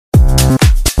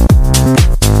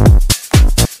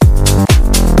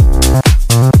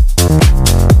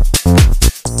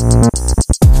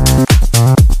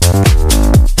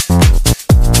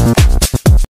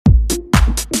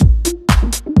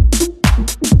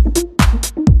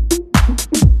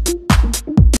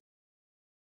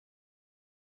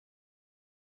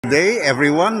day,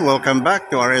 everyone. Welcome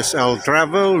back to RSL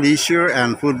Travel, Leisure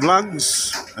and Food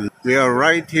Vlogs. And we are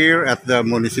right here at the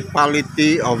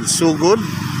municipality of Sugod,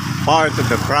 part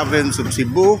of the province of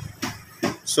Cebu.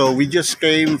 So we just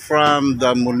came from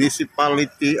the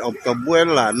municipality of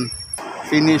Cabuelan,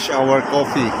 finish our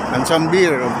coffee and some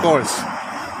beer, of course.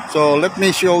 So let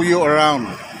me show you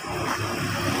around.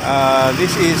 The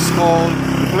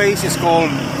place is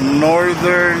called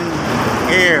Northern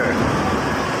Air.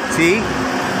 See?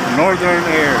 Northern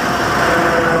Air.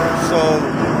 So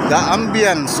the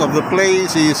ambience of the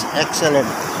place is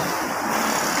excellent.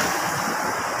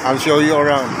 I'll show you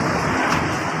around.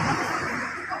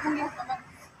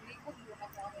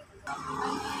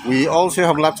 We also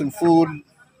have lots of food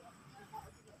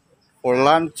for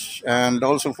lunch and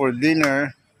also for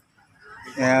dinner.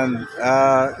 And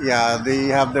yeah, they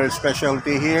have their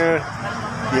specialty here.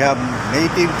 They have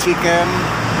native chicken,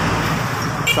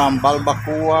 some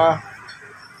balbacoa,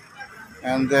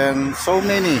 and then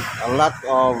a lot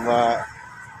of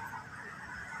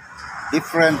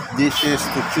different dishes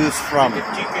to choose from.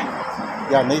 Native chicken.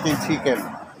 Yeah, native chicken.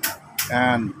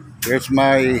 And here's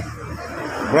my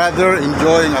brother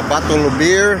enjoying a bottle of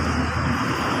beer.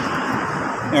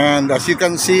 And as you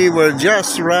can see, we're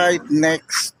just right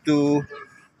next to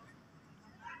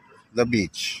the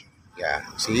beach. Yeah,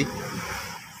 see?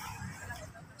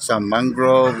 Some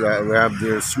mangrove. We have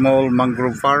the small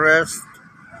mangrove forest.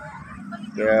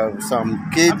 We have some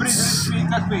kids.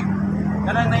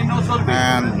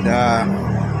 And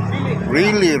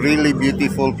really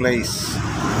beautiful place.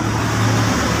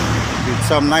 With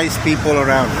some nice people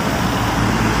around.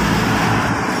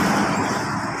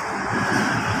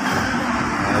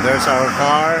 There's our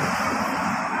car.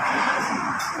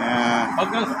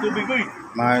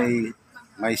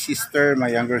 My sister, my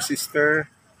younger sister,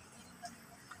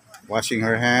 washing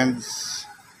her hands.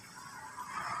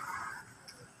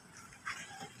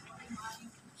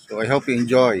 So I hope you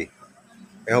enjoy.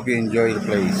 I hope you enjoy the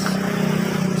place.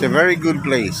 It's a very good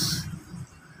place.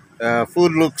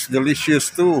 Food looks delicious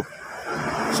too.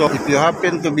 So if you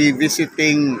happen to be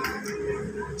visiting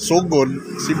Sugod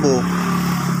Cebu,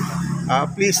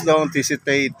 please don't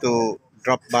hesitate to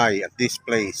drop by at this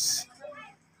place.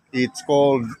 It's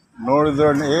called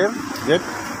Northern Air. Is it?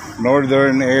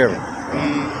 Northern Air.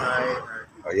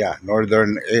 Oh yeah,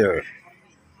 Northern Air.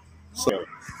 So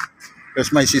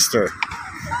there's my sister.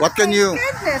 What can you?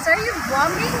 Goodness, are you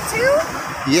vlogging too?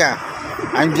 Yeah,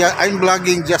 I'm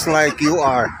vlogging just like you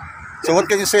are. So what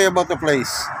can you say about the place?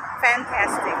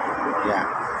 Fantastic. Yeah,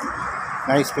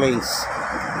 nice place.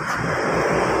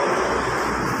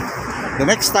 The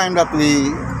next time that we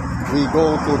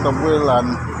go to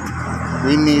Cabuelan,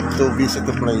 we need to visit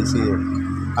the place here.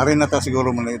 Ari na ta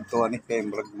siguro muna ito ani kay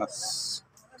mas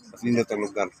nindot ang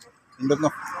lugar. Nindot no.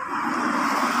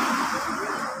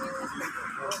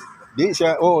 Di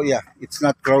siya, oh yeah, it's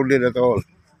not crowded at all.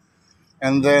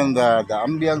 And then the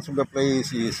ambience of the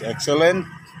place is excellent.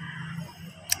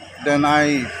 Then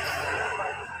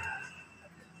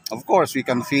of course we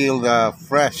can feel the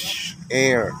fresh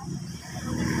air,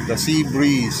 the sea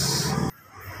breeze.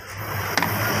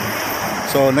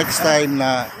 So next time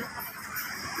na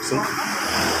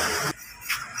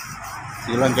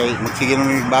ilan kay magsige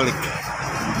na balik.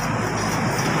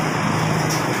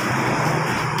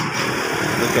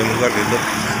 Ito ang lugar dito.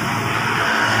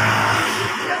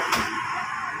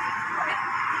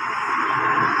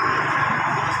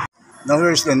 Now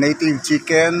here's the native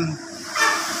chicken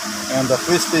and the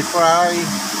crispy fry.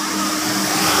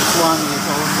 This one is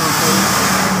also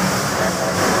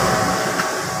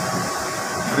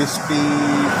crispy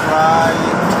fry,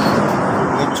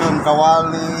 lechon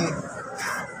kawali,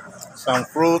 some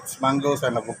fruits, mangoes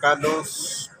and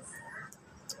avocados,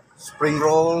 spring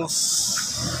rolls,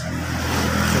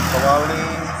 lechon kawali,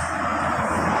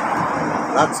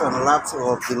 lots and lots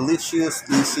of delicious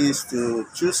dishes to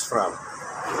choose from.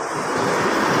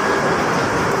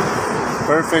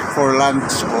 Perfect for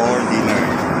lunch or dinner.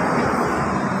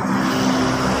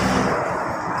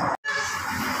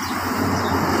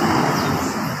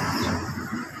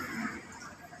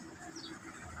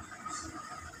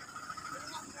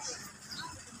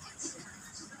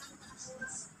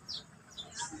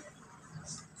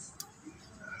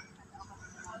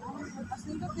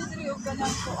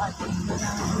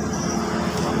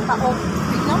 Taog,